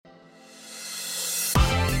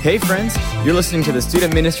Hey friends, you're listening to the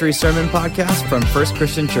Student Ministry Sermon Podcast from First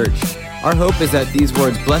Christian Church. Our hope is that these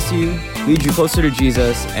words bless you, lead you closer to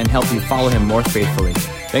Jesus, and help you follow him more faithfully.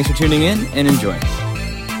 Thanks for tuning in and enjoy.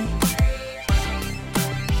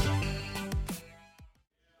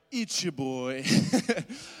 Eat your boy.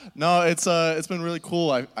 No, it's been really cool.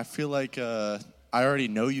 I feel like I already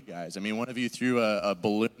know you guys. I mean, one of you threw a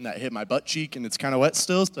balloon that hit my butt cheek, and it's kind of wet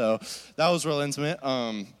still, so that was real intimate.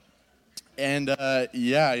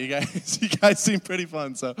 Yeah, you guys seem pretty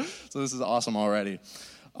fun, so this is awesome already.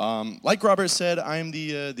 Like Robert said, I'm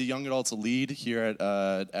the young adults lead here at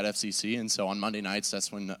FCC, and so on Monday nights,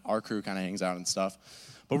 that's when our crew kind of hangs out and stuff.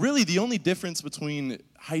 But really, the only difference between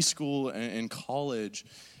high school and college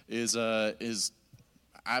is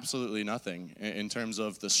absolutely nothing in terms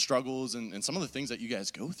of the struggles and some of the things that you guys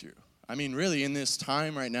go through. I mean, really, in this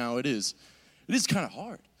time right now, it is kind of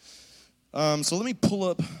hard. So let me pull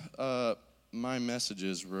up my message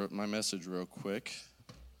real quick.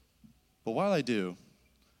 But while I do,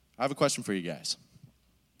 I have a question for you guys.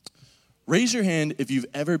 Raise your hand if you've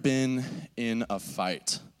ever been in a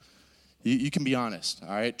fight. You can be honest, all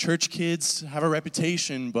right? Church kids have a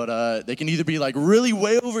reputation, but they can either be like really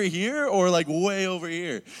way over here or like way over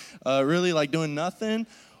here. Really like doing nothing,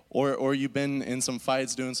 or you've been in some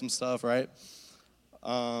fights doing some stuff, right?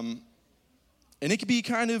 And it can be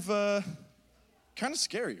kind of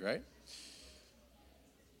scary, right?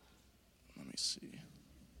 Let me see.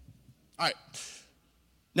 All right.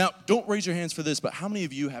 Now, don't raise your hands for this, but how many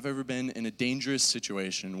of you have ever been in a dangerous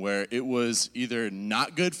situation where it was either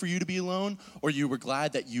not good for you to be alone or you were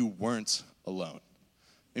glad that you weren't alone?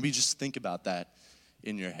 Maybe just think about that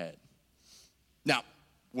in your head. Now,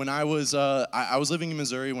 when I was living in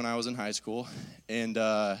Missouri when I was in high school, and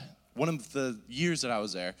one of the years that I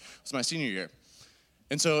was there was my senior year.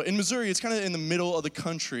 And so in Missouri, it's kind of in the middle of the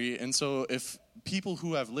country, and so if people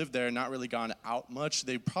who have lived there and not really gone out much,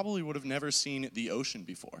 they probably would have never seen the ocean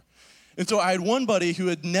before. And so I had one buddy who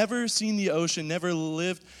had never seen the ocean, never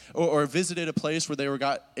lived or visited a place where they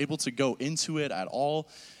got able to go into it at all.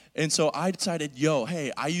 And so I decided,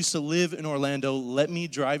 hey, I used to live in Orlando. Let me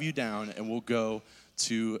drive you down, and we'll go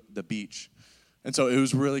to the beach. And so it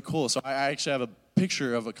was really cool. So I actually have a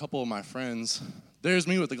picture of a couple of my friends. There's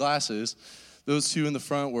me with the glasses. Those two in the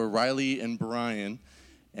front were Riley and Brian,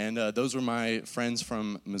 and those were my friends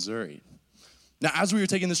from Missouri. Now, as we were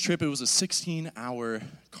taking this trip, it was a 16-hour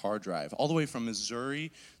car drive, all the way from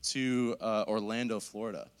Missouri to Orlando,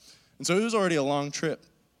 Florida. And so it was already a long trip.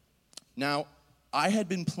 Now, I had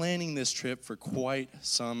been planning this trip for quite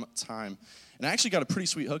some time, and I actually got a pretty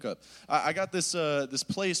sweet hookup. I got this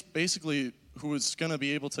place, basically, who was going to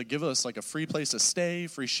be able to give us, like, a free place to stay,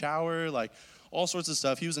 free shower, like, all sorts of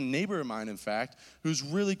stuff. He was a neighbor of mine, in fact, who's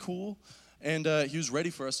really cool, and he was ready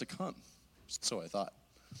for us to come. So I thought.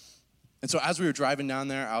 And so as we were driving down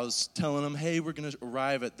there, I was telling him, hey, we're going to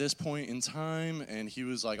arrive at this point in time, and he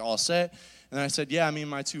was like all set. And I said, yeah, me and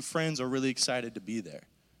my two friends are really excited to be there.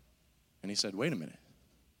 And he said, wait a minute,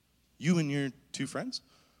 you and your two friends?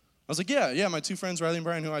 I was like, yeah, my two friends, Riley and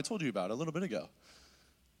Brian, who I told you about a little bit ago.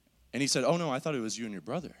 And he said, oh, no, I thought it was you and your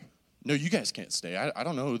brother. No, you guys can't stay. I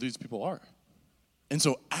don't know who these people are. And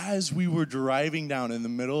so as we were driving down in the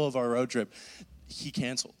middle of our road trip, he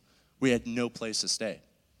canceled. We had no place to stay.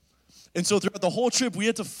 And so throughout the whole trip, we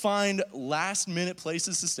had to find last-minute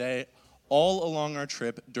places to stay all along our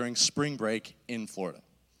trip during spring break in Florida.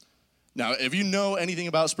 Now, if you know anything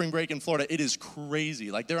about spring break in Florida, it is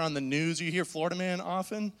crazy. Like, they're on the news. You hear Florida Man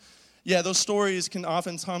often. Yeah, those stories can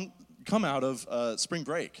often come out of spring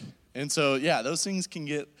break. And so, yeah, those things can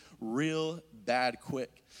get real bad quick.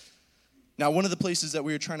 Now, one of the places that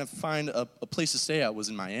we were trying to find a place to stay at was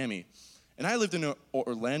in Miami. And I lived in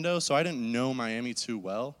Orlando, so I didn't know Miami too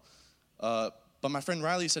well. But my friend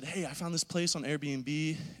Riley said, hey, I found this place on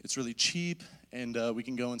Airbnb. It's really cheap, and we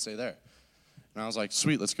can go and stay there. And I was like,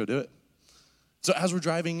 sweet, let's go do it. So as we're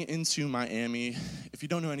driving into Miami, if you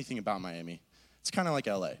don't know anything about Miami, it's kind of like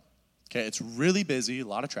LA. Okay, it's really busy, a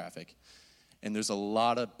lot of traffic, and there's a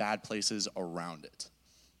lot of bad places around it.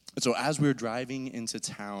 And so as we were driving into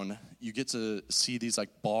town, you get to see these like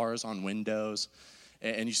bars on windows,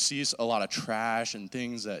 and you see a lot of trash and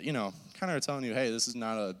things that, kind of are telling you, hey, this is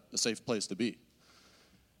not a safe place to be.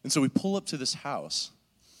 And so we pull up to this house,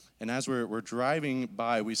 and as we're driving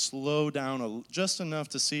by, we slow down just enough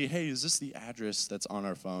to see, hey, is this the address that's on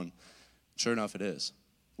our phone? Sure enough, it is.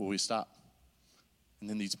 Well, we stop. And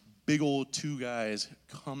then these big old two guys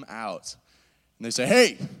come out, and they say,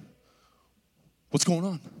 hey, what's going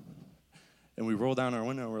on? And we roll down our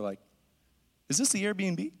window, and we're like, is this the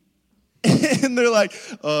Airbnb? And they're like,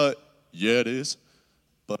 yeah, it is,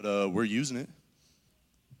 but we're using it.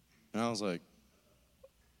 And I was like,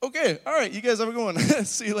 okay, all right, you guys have a good one.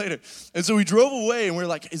 See you later. And so we drove away, and we're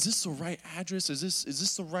like, is this the right address? Is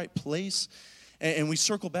this the right place? And we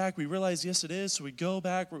circle back. We realize, yes, it is. So we go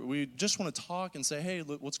back. We just want to talk and say, hey,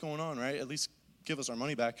 look, what's going on, right? At least give us our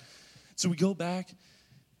money back. So we go back,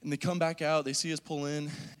 and they come back out. They see us pull in,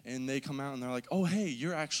 and they come out, and they're like, oh, hey,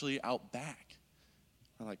 you're actually out back.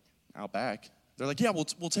 We're like, out back? They're like, yeah, we'll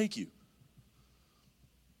take you.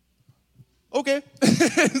 Okay.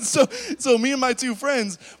 so me and my two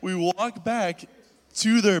friends, we walk back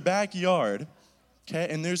to their backyard, okay,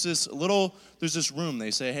 and there's this room.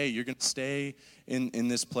 They say, hey, you're going to stay in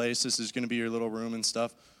this place. This is going to be your little room and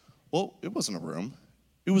stuff. Well, it wasn't a room.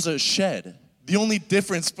 It was a shed. The only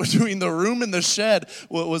difference between the room and the shed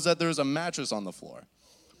was that there was a mattress on the floor.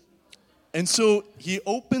 And so he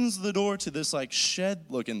opens the door to this like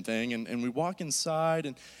shed-looking thing, and we walk inside,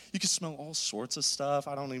 and you can smell all sorts of stuff.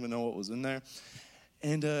 I don't even know what was in there.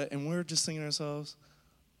 And we're just thinking to ourselves,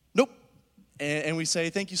 nope. And we say,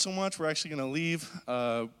 thank you so much. We're actually going to leave.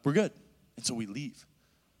 We're good. And so we leave.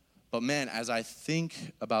 But man, as I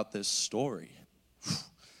think about this story,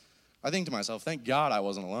 I think to myself, thank God I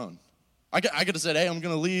wasn't alone. I could have said, hey, I'm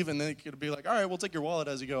going to leave, and then it could be like, all right, we'll take your wallet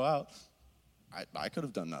as you go out. I could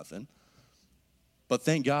have done nothing. But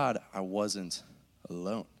thank God I wasn't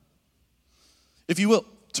alone. If you will,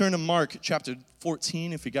 turn to Mark chapter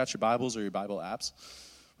 14 if you got your Bibles or your Bible apps.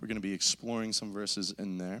 We're going to be exploring some verses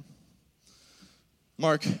in there.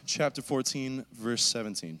 Mark chapter 14, verse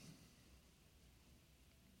 17.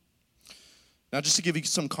 Now, just to give you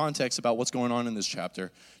some context about what's going on in this chapter,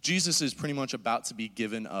 Jesus is pretty much about to be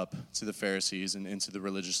given up to the Pharisees and to the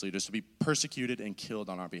religious leaders to be persecuted and killed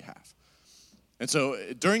on our behalf. And so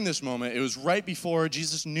during this moment, it was right before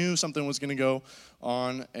Jesus knew something was going to go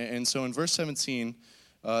on. And so in verse 17,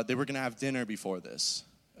 they were going to have dinner before this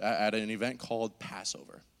at an event called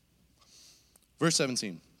Passover. Verse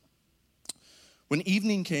 17. When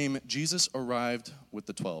evening came, Jesus arrived with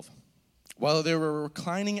the 12. While they were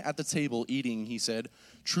reclining at the table eating, he said,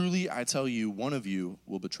 truly, I tell you, one of you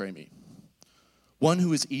will betray me, one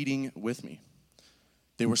who is eating with me.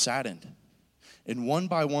 They were saddened. And one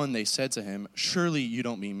by one they said to him, surely you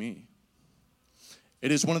don't mean me.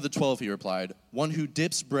 It is one of the 12, he replied, one who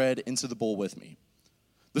dips bread into the bowl with me.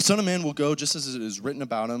 The Son of Man will go just as it is written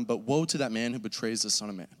about him, but woe to that man who betrays the Son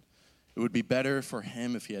of Man. It would be better for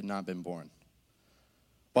him if he had not been born.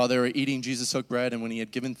 While they were eating, Jesus took bread, and when he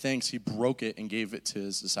had given thanks, he broke it and gave it to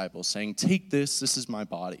his disciples, saying, take this is my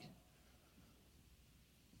body.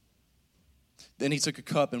 Then he took a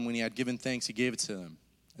cup, and when he had given thanks, he gave it to them,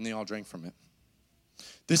 and they all drank from it.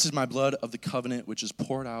 This is my blood of the covenant, which is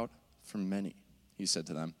poured out for many, he said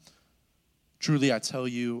to them. Truly, I tell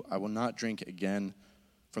you, I will not drink again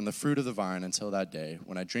from the fruit of the vine until that day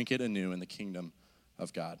when I drink it anew in the kingdom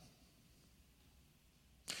of God.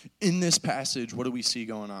 In this passage, what do we see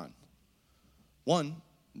going on? One,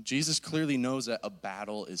 Jesus clearly knows that a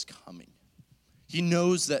battle is coming. He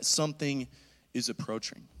knows that something is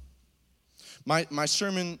approaching. My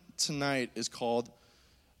sermon tonight is called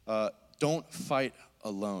Don't Fight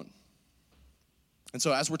Alone. And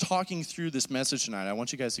so as we're talking through this message tonight, I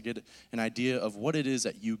want you guys to get an idea of what it is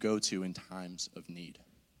that you go to in times of need.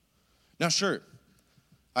 Now, sure,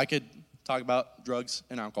 I could talk about drugs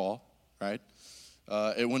and alcohol, right?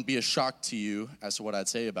 It wouldn't be a shock to you as to what I'd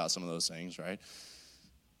say about some of those things, right?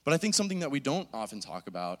 But I think something that we don't often talk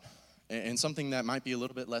about, and something that might be a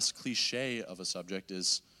little bit less cliche of a subject,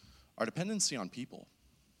 is our dependency on people.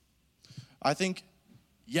 I think,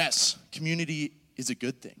 yes, community is a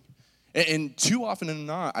good thing. And too often than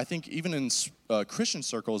not, I think even in Christian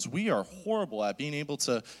circles, we are horrible at being able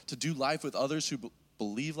to do life with others who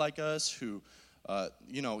believe like us, who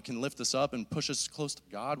can lift us up and push us close to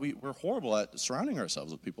God. We're horrible at surrounding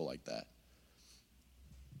ourselves with people like that.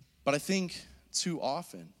 But I think too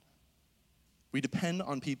often we depend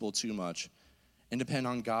on people too much and depend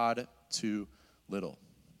on God too little.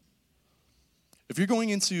 If you're going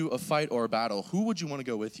into a fight or a battle, who would you want to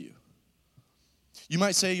go with you? You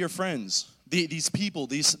might say your friends, these people,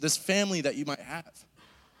 this family that you might have.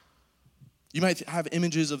 You might have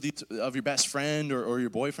images of your best friend or your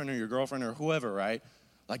boyfriend or your girlfriend or whoever, right?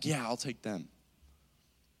 Like, yeah, I'll take them.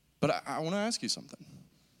 But I want to ask you something.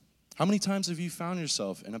 How many times have you found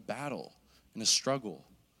yourself in a battle, in a struggle,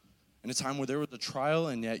 in a time where there was a trial,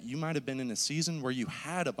 and yet you might have been in a season where you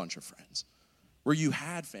had a bunch of friends, where you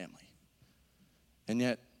had family, and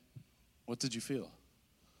yet, what did you feel?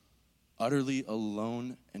 Utterly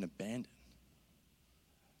alone and abandoned.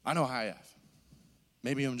 I know how I have.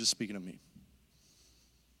 Maybe I'm just speaking of me.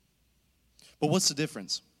 But what's the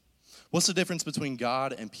difference? What's the difference between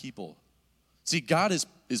God and people? See, God is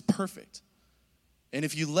perfect. And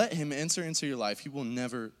if you let him enter into your life, he will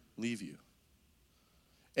never leave you.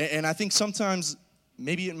 And I think sometimes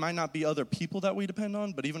maybe it might not be other people that we depend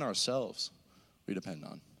on, but even ourselves we depend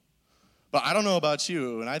on. But I don't know about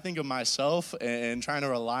you. When I think of myself and trying to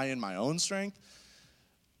rely on my own strength,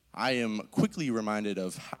 I am quickly reminded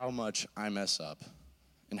of how much I mess up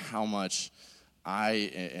and how much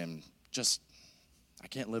I am I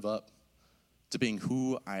can't live up to being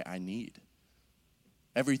who I need.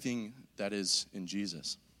 Everything that is in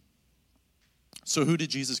Jesus. So who did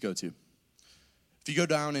Jesus go to? If you go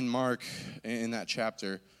down in Mark, in that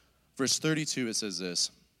chapter, verse 32, it says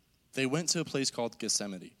this. They went to a place called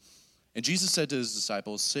Gethsemane. And Jesus said to his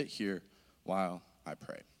disciples, sit here while I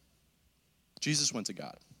pray. Jesus went to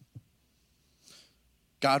God.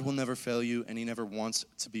 God will never fail you, and he never wants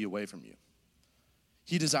to be away from you.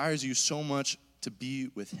 He desires you so much to be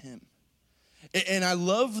with him. And I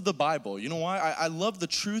love the Bible. You know why? I love the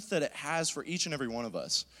truth that it has for each and every one of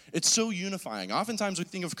us. It's so unifying. Oftentimes we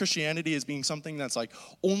think of Christianity as being something that's like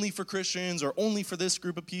only for Christians or only for this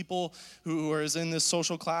group of people who are in this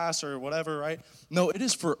social class or whatever, right? No, it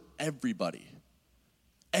is for everybody.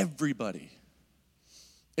 Everybody.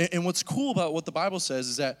 And what's cool about what the Bible says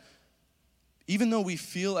is that even though we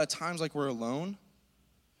feel at times like we're alone,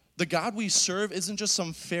 the God we serve isn't just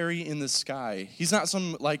some fairy in the sky. He's not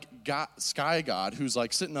some sky God who's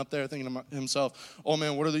like sitting up there thinking to himself, oh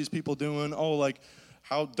man, what are these people doing? Oh, like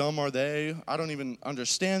how dumb are they? I don't even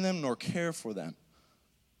understand them nor care for them.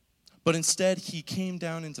 But instead, he came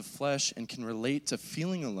down into flesh and can relate to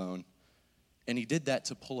feeling alone, and he did that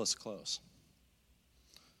to pull us close.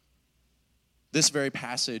 This very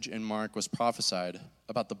passage in Mark was prophesied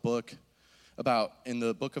about in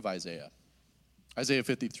the book of Isaiah. Isaiah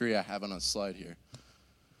 53, I have on a slide here. It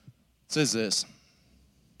says this,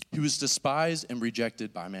 he was despised and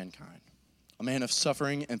rejected by mankind, a man of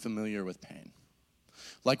suffering and familiar with pain.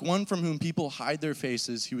 Like one from whom people hide their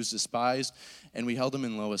faces, he was despised, and we held him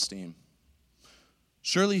in low esteem.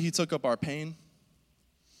 Surely he took up our pain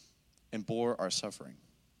and bore our suffering.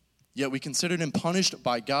 Yet we considered him punished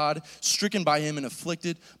by God, stricken by him and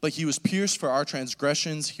afflicted, but he was pierced for our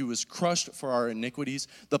transgressions, he was crushed for our iniquities.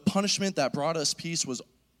 The punishment that brought us peace was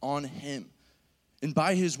on him, and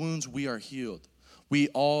by his wounds we are healed. We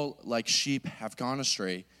all, like sheep, have gone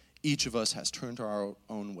astray. Each of us has turned to our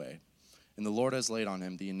own way, and the Lord has laid on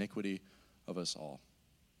him the iniquity of us all.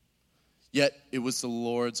 Yet it was the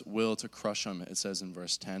Lord's will to crush him, it says in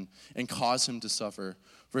verse 10, and cause him to suffer.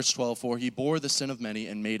 Verse 12, for he bore the sin of many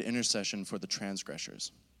and made intercession for the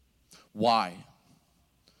transgressors. Why?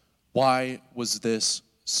 Why was this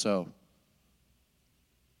so?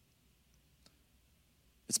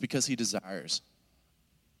 It's because he desires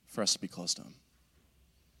for us to be close to him.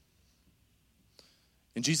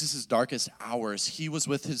 In Jesus' darkest hours, he was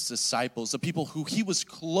with his disciples, the people who he was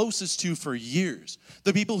closest to for years,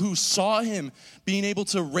 the people who saw him being able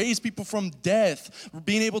to raise people from death,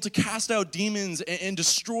 being able to cast out demons and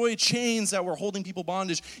destroy chains that were holding people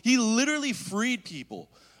bondage. He literally freed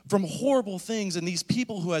people from horrible things, and these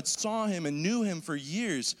people who had saw him and knew him for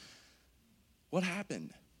years, what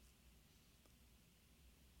happened?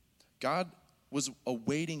 God was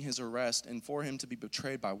awaiting his arrest and for him to be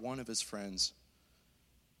betrayed by one of his friends.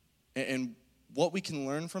 And what we can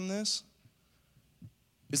learn from this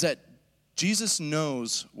is that Jesus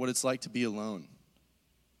knows what it's like to be alone,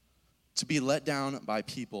 to be let down by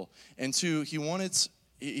people. And he went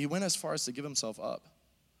as far as to give himself up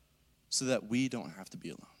so that we don't have to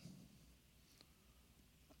be alone.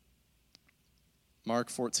 Mark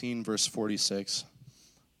 14, verse 46,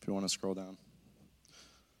 if you want to scroll down.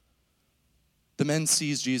 The men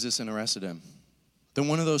seized Jesus and arrested him. Then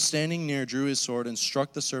one of those standing near drew his sword and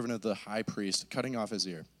struck the servant of the high priest, cutting off his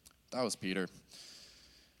ear. That was Peter.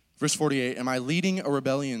 Verse 48, am I leading a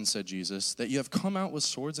rebellion, said Jesus, that you have come out with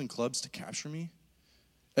swords and clubs to capture me?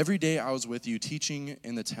 Every day I was with you teaching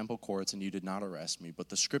in the temple courts, and you did not arrest me, but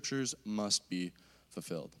the scriptures must be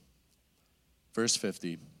fulfilled. Verse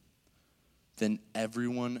 50, then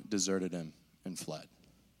everyone deserted him and fled.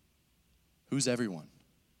 Who's everyone?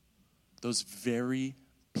 Those very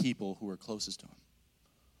people who were closest to him.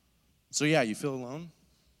 So yeah, you feel alone?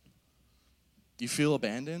 You feel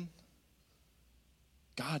abandoned?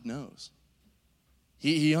 God knows.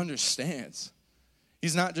 He understands.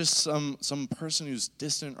 He's not just some person who's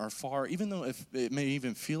distant or far, even though if it may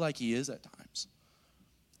even feel like he is at times.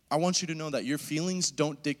 I want you to know that your feelings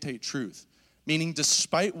don't dictate truth. Meaning,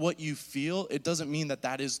 despite what you feel, it doesn't mean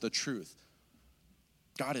that is the truth.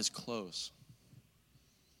 God is close.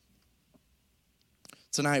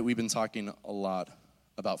 Tonight, we've been talking a lot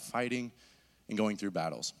about fighting and going through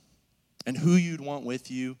battles. and who you'd want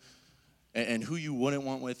with you and who you wouldn't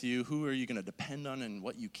want with you, who are you going to depend on and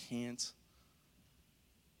what you can't.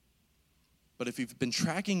 But if you've been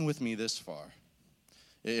tracking with me this far,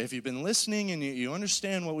 if you've been listening and you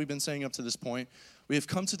understand what we've been saying up to this point, we have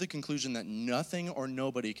come to the conclusion that nothing or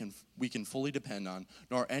nobody we can fully depend on,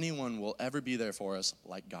 nor anyone will ever be there for us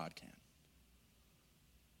like God can.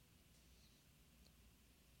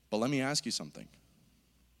 But let me ask you something.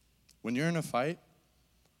 When you're in a fight,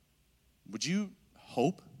 would you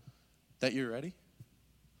hope that you're ready?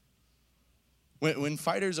 When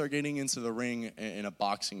fighters are getting into the ring in a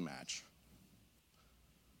boxing match,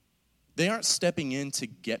 they aren't stepping in to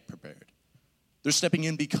get prepared. They're stepping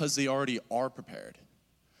in because they already are prepared.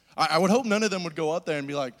 I would hope none of them would go out there and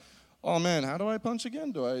be like, oh man, how do I punch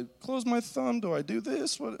again? Do I close my thumb? Do I do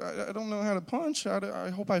this? I don't know how to punch. I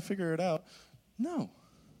hope I figure it out. No.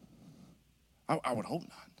 I would hope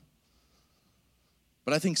not.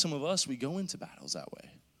 But I think some of us, we go into battles that way.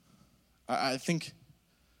 I think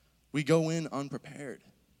we go in unprepared.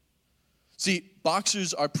 See,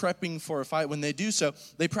 boxers are prepping for a fight. When they do so,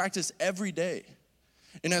 they practice every day.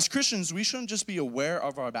 And as Christians, we shouldn't just be aware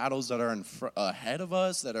of our battles that are ahead of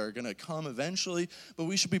us, that are going to come eventually, but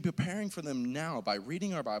we should be preparing for them now by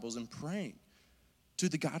reading our Bibles and praying to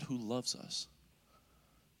the God who loves us,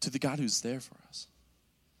 to the God who's there for us.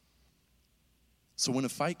 So when a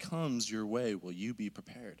fight comes your way, will you be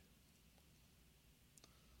prepared?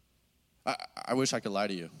 I wish I could lie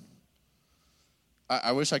to you.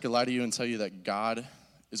 I wish I could lie to you and tell you that God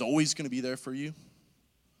is always going to be there for you.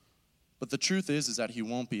 But the truth is that he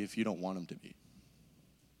won't be if you don't want him to be.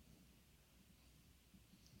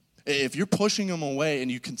 If you're pushing him away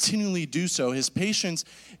and you continually do so, his patience,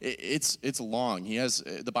 it's long.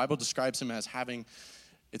 The Bible describes him as having,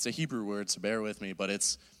 it's a Hebrew word, so bear with me, but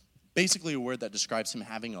it's basically a word that describes him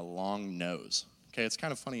having a long nose. Okay, it's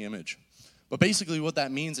kind of a funny image. But basically what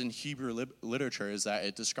that means in Hebrew literature is that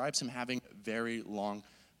it describes him having very long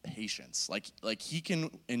patience. Like he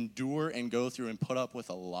can endure and go through and put up with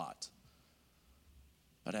a lot.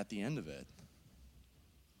 But at the end of it,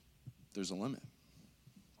 there's a limit.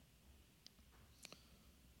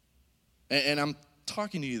 And I'm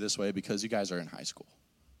talking to you this way because you guys are in high school.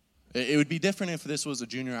 It would be different if this was a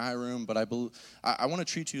junior high room, but I want to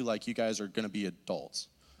treat you like you guys are going to be adults,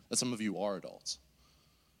 that some of you are adults.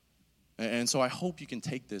 And so I hope you can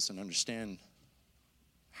take this and understand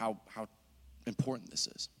how important this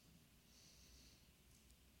is.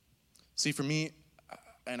 See, for me,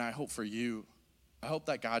 and I hope for you, I hope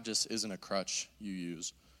that God just isn't a crutch you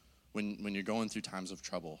use when you're going through times of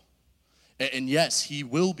trouble. And yes, he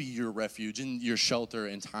will be your refuge and your shelter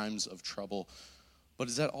in times of trouble. But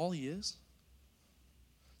is that all he is?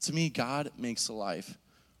 To me, God makes life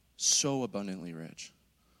so abundantly rich.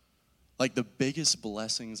 Like the biggest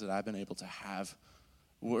blessings that I've been able to have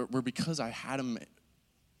were because I had him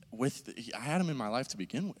in my life to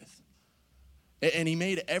begin with. And he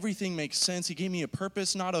made everything make sense. He gave me a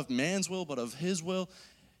purpose, not of man's will, but of his will.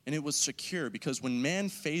 And it was secure because when man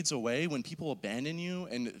fades away, when people abandon you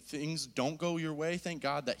and things don't go your way, thank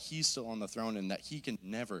God that he's still on the throne and that he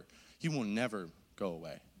will never go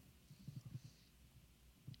away.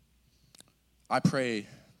 I pray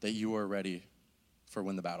that you are ready for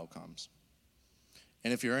when the battle comes.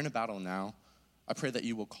 And if you're in a battle now, I pray that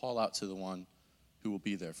you will call out to the one who will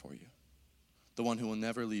be there for you, the one who will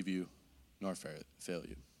never leave you nor fail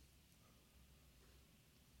you.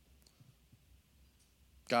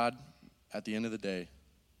 God, at the end of the day,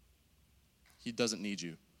 he doesn't need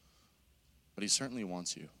you, but he certainly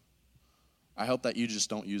wants you. I hope that you just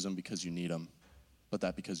don't use him because you need him, but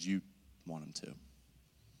that because you want him to.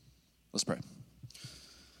 Let's pray.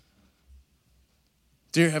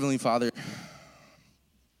 Dear Heavenly Father,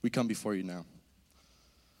 we come before you now.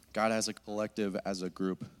 God, as a collective, as a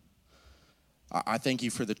group, I thank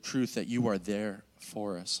you for the truth that you are there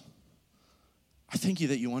for us. I thank you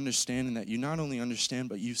that you understand and that you not only understand,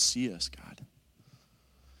 but you see us, God.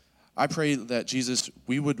 I pray that, Jesus,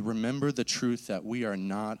 we would remember the truth that we are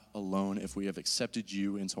not alone if we have accepted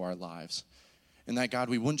you into our lives. And that, God,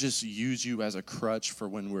 we wouldn't just use you as a crutch for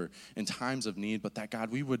when we're in times of need, but that,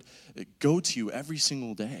 God, we would go to you every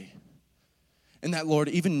single day. And that, Lord,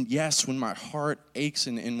 even, yes, when my heart aches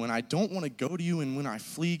and when I don't want to go to you and when I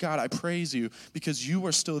flee, God, I praise you because you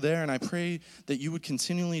are still there. And I pray that you would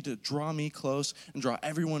continually to draw me close and draw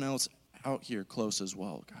everyone else out here close as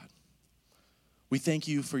well, God. We thank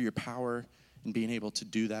you for your power in being able to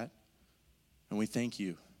do that. And we thank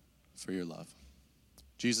you for your love.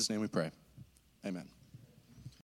 In Jesus' name we pray. Amen.